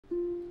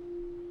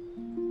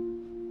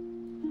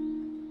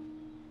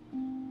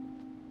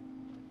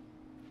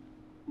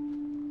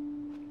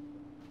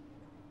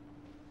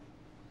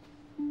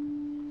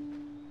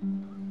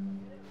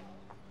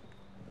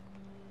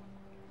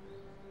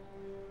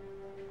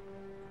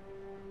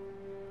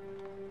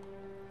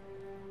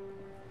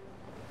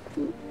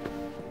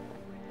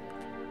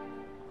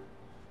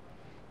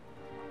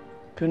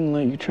Couldn't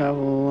let you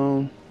travel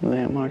alone with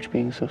Aunt March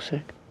being so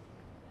sick.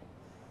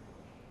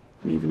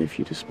 Even if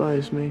you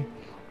despise me.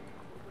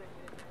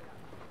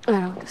 I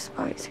don't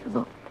despise you,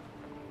 look.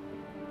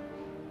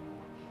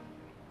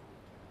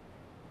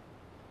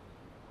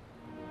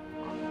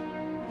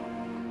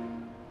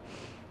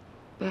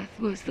 Beth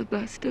was the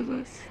best of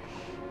us.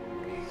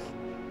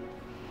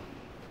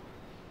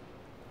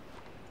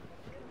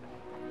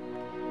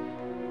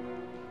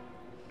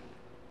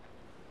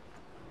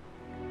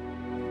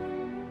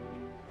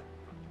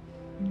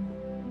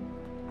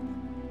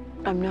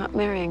 I'm not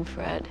marrying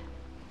Fred.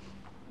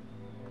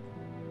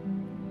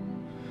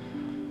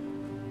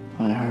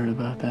 I heard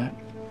about that.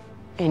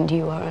 And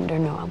you are under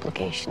no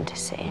obligation to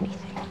say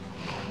anything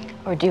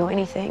or do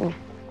anything.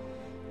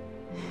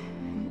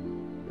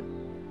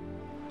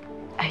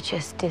 I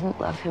just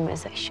didn't love him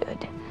as I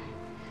should.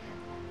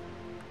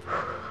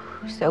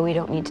 So we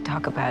don't need to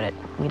talk about it.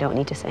 We don't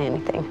need to say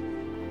anything.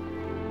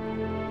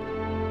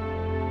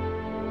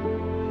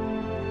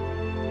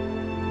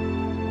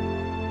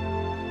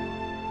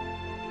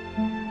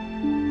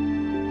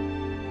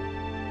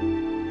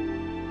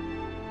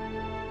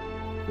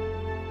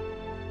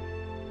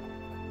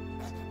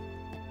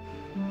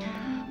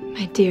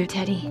 My dear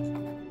Teddy,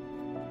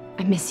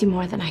 I miss you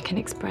more than I can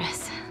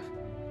express.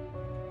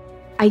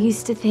 I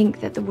used to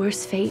think that the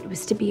worst fate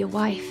was to be a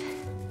wife.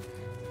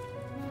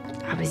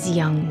 I was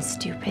young and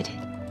stupid.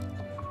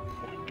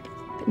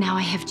 But now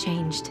I have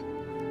changed.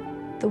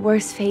 The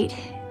worst fate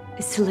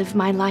is to live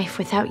my life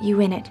without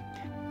you in it.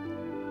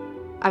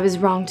 I was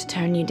wrong to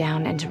turn you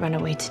down and to run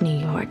away to New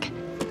York.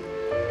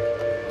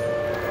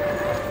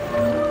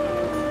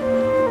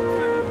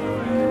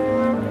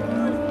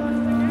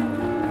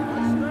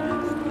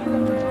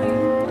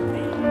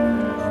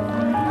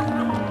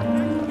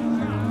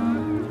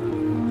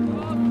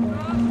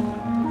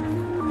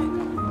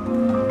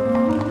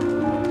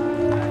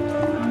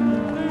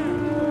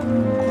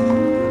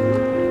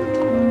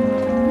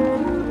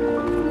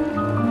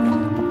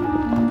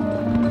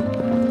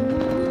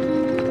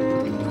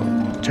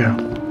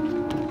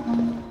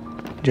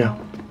 Joe.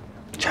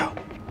 Joe.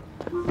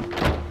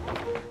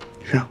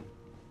 Joe.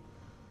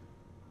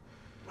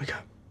 Wake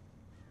up.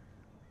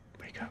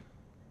 Wake up.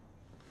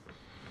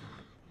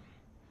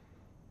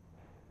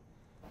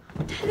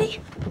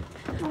 Teddy!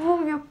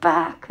 Oh, you're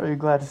back. Are you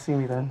glad to see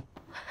me then?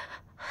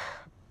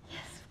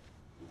 Yes.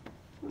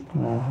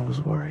 Oh, I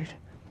was worried.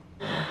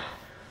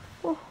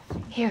 Oh,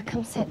 here,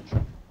 come sit.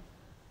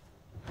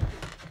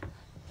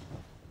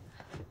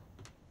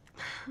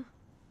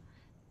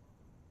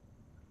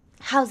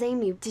 How's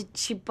Amy? Did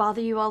she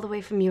bother you all the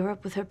way from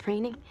Europe with her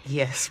preening?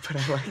 Yes, but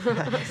I like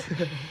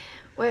that.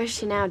 Where is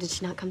she now? Did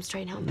she not come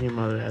straight home? Your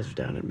mother has her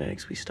down at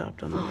Meg's. We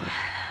stopped on the way.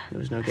 There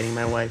was no getting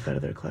my wife out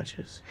of their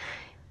clutches.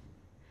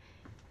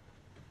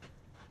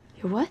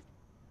 Your what?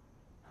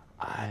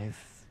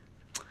 I've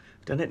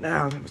done it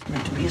now. That was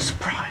meant to be a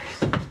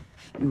surprise.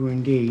 We were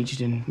engaged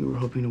and we were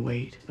hoping to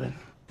wait, but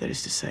that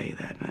is to say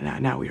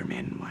that now we are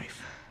man and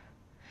wife.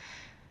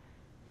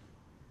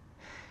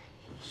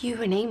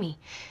 You and Amy.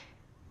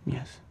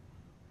 Yes.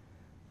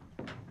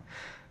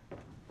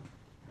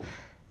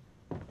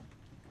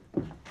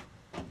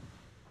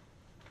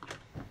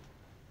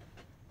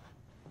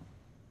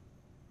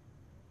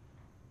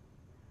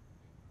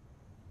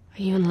 Are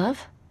you in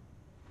love?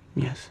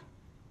 Yes.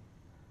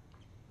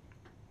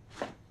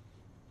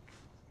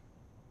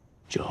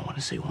 Joe, I want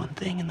to say one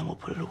thing and then we'll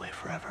put it away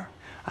forever.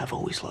 I've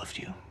always loved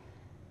you.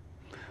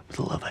 But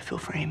the love I feel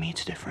for Amy,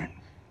 it's different.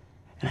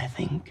 And I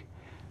think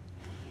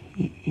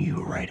you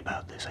were right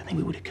about this. I think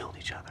we would have killed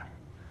each other.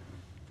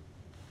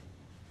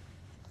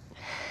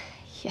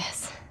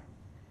 Yes.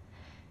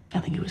 I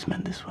think it was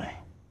meant this way.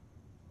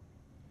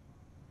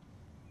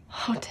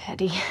 Oh,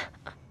 Teddy.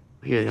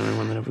 You're the only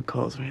one that ever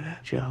calls me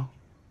that, Joe.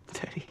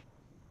 Teddy.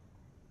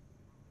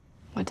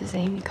 What does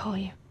Amy call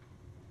you?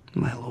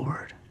 My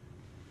lord.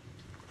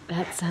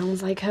 That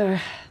sounds like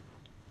her.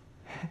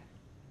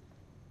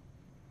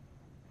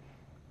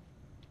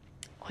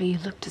 Well, you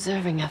look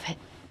deserving of it.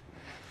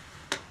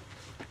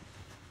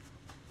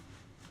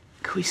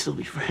 Could we still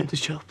be friends,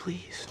 Joe,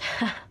 please?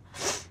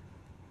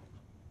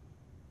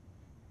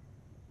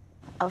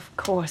 Of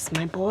course,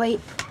 my boy.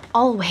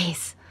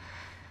 Always.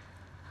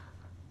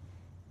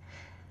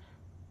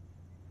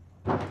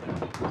 Oh,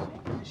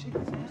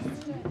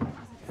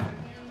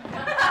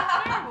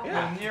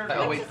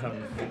 wait.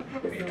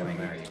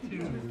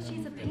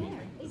 She's a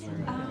painter.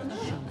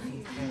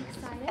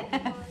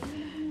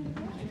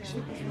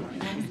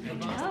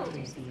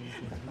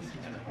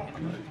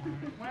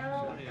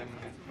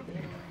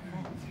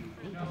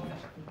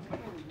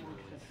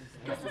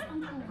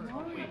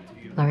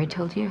 Laurie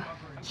told you?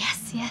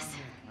 Yes, yes.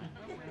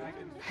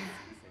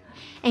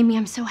 Amy,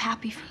 I'm so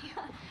happy for you.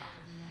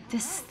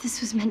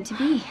 This was meant to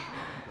be.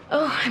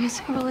 Oh, I'm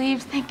so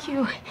relieved. Thank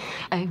you.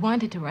 I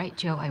wanted to write,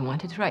 Joe. I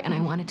wanted to write, and I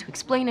wanted to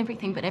explain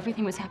everything, but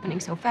everything was happening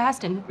so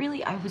fast, and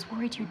really, I was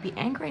worried you'd be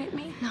angry at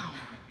me. No,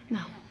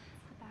 no.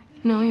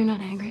 No, you're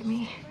not angry at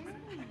me.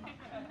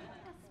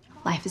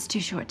 Life is too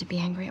short to be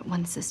angry at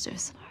one's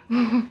sisters.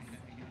 I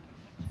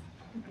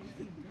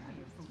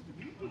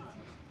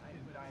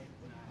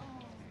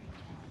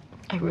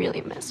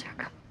really miss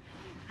her.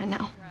 I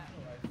know.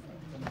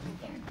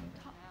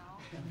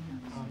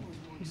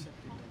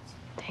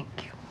 Thank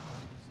you.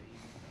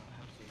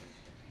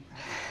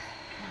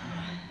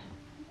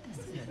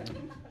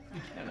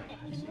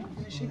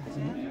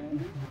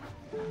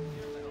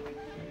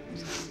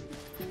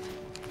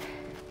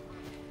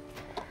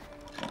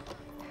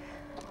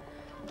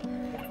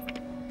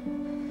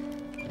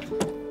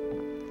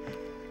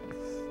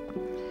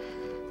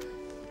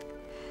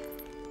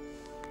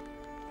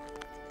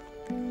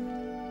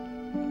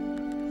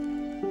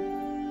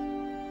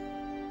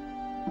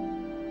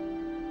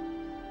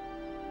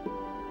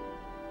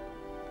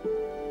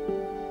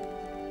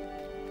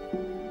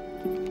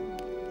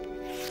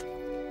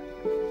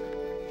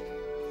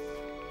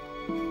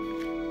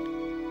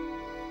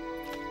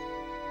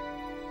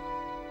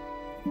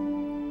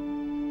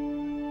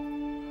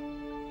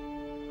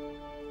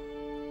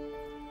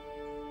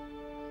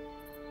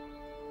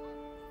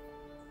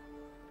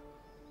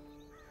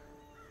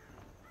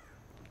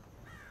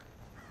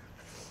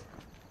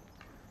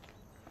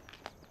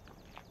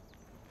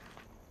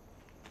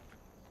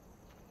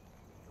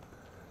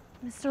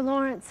 Mr.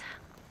 Lawrence.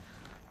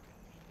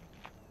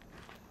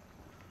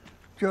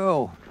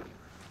 Joe.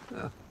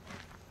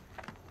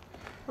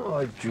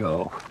 Oh,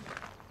 Joe.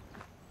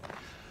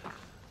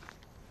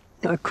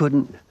 I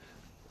couldn't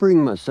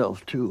bring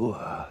myself to,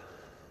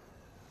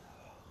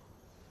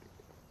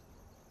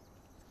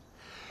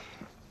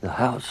 The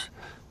house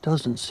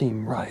doesn't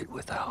seem right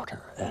without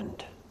her,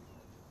 and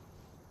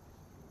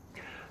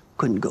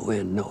couldn't go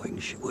in knowing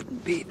she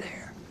wouldn't be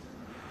there.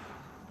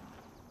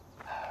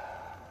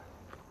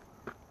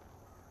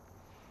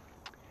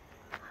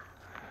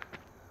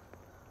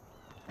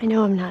 I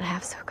know I'm not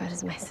half so good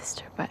as my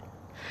sister, but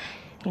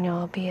you know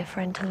I'll be a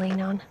friend to lean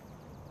on,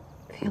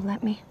 if you'll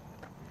let me.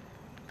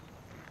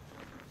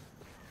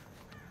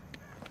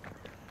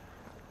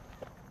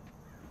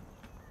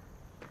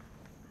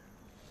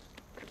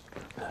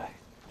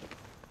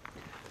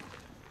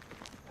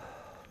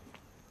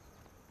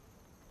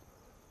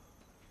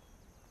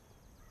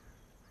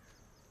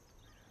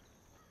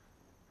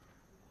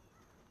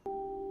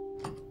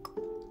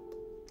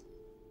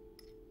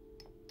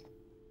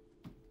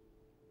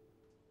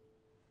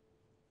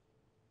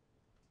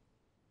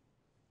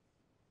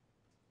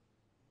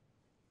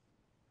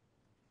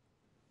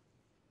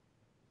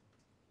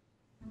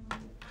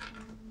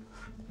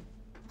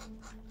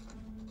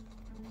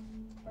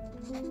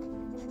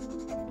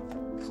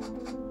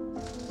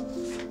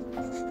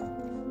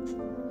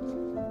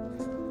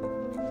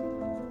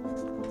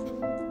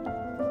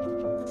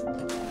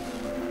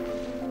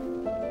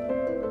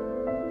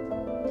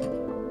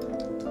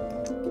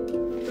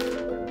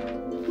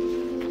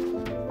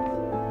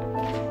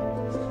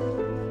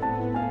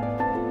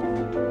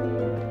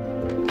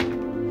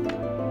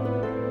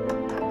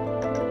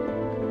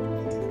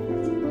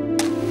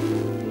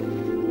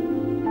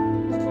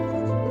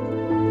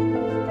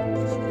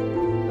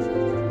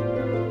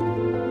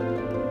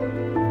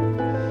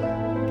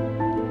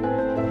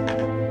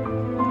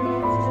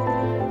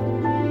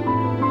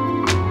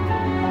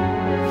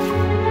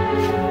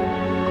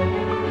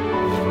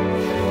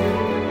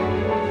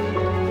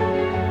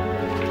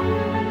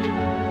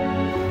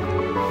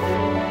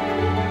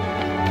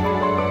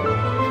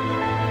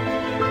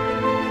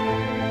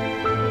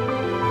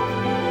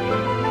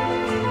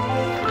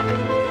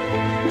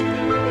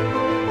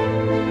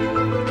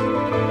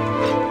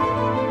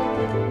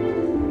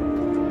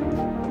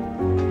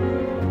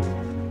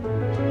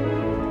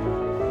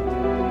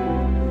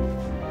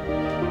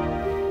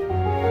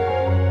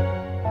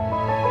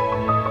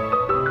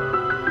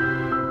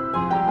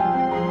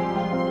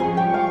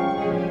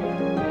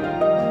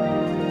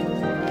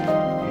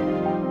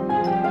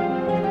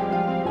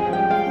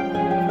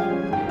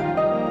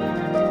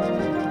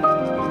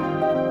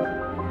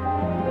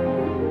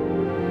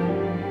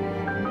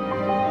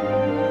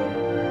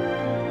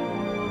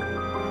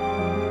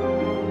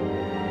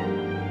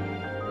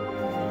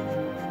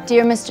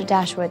 Dear Mr.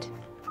 Dashwood,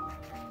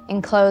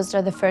 enclosed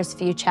are the first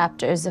few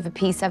chapters of a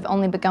piece I've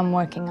only begun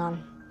working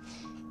on.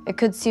 It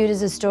could suit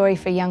as a story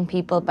for young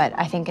people, but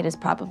I think it is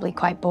probably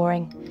quite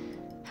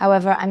boring.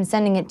 However, I'm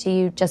sending it to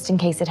you just in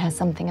case it has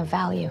something of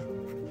value,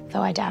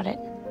 though I doubt it.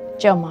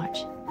 Joe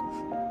March.